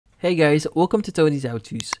Hey guys, welcome to Tony's How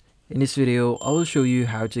To's. In this video, I will show you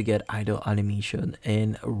how to get idle animation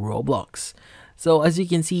in Roblox. So as you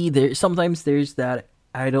can see, there's that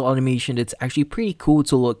idle animation that's actually pretty cool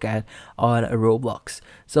to look at on a Roblox.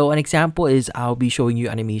 So an example is I'll be showing you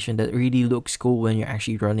animation that really looks cool when you're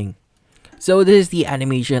actually running. So this is the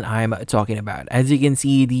animation I'm talking about. As you can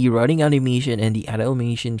see, the running animation and the idle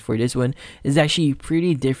animation for this one is actually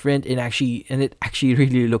pretty different, and it actually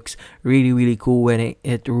really looks really cool when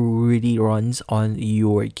it really runs on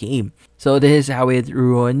your game. So this is how it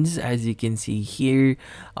runs. As you can see here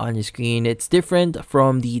on the screen, it's different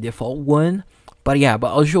from the default one. But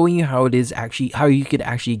I'll show you how you could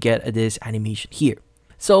actually get this animation here.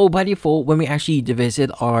 So by default, when we actually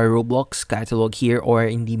visit our Roblox catalog here or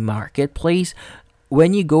in the marketplace,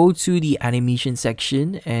 when you go to the animation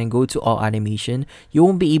section and go to all animation, you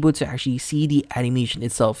won't be able to actually see the animation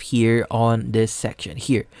itself here on this section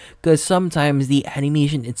here, because sometimes the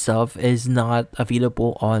animation itself is not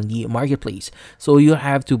available on the marketplace. So you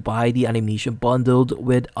have to buy the animation bundled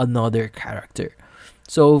with another character.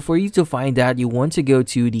 So for you to find that, you want to go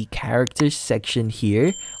to the characters section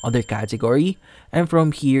here under category, and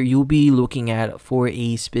from here you'll be looking at for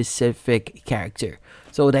a specific character.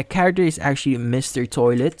 So that character is actually Mr.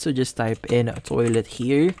 Toilet. So just type in toilet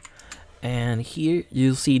here, and here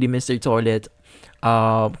you'll see the Mr. Toilet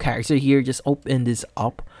character here. Just open this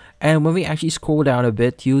up, and when we actually scroll down a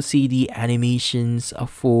bit, you'll see the animations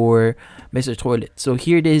for Mr. Toilet. So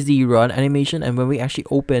here it is, the run animation, and when we actually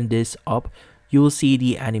open this up, you'll see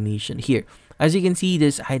the animation here. As you can see,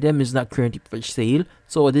 this item is not currently for sale,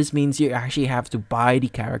 so this means you actually have to buy the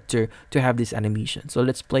character to have this animation. So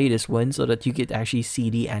let's play this one so that you could actually see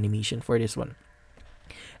the animation for this one.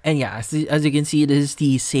 And yeah, as you can see, this is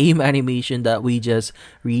the same animation that we just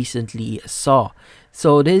recently saw.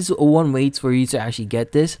 So there's one way for you to actually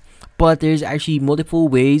get this, but there's actually multiple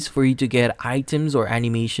ways for you to get items or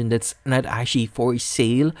animation that's not actually for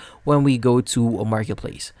sale when we go to a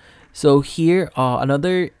marketplace. So here,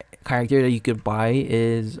 another character that you could buy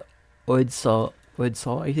is Odso.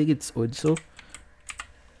 I think it's Odso.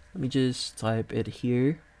 Let me just type it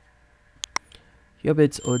here. Yep,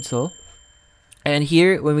 it's Odso. And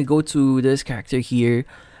here, when we go to this character here,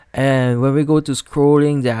 and when we go to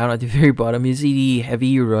scrolling down at the very bottom, you see the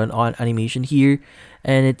heavy run on animation here,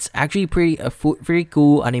 and it's actually very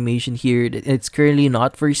cool animation here. It's currently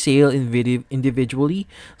not for sale individually,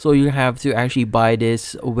 so you have to actually buy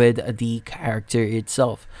this with the character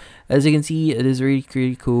itself. As you can see, it is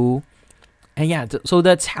really cool. And yeah, so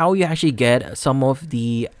that's how you actually get some of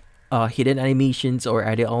the hidden animations or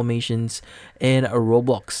idle animations in a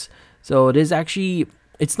Roblox. So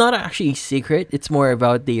it's not actually secret, it's more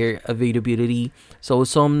about their availability. So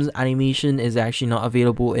some animation is actually not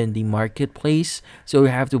available in the marketplace, so you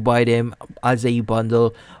have to buy them as a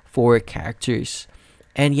bundle for characters.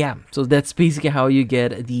 And yeah, so that's basically how you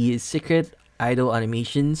get the secret idle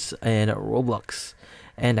animations in Roblox.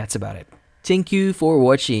 And that's about it. Thank you for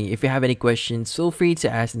watching. If you have any questions, feel free to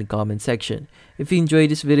ask in the comment section. If you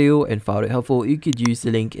enjoyed this video and found it helpful, you could use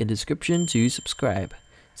the link in the description to subscribe.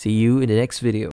 See you in the next video.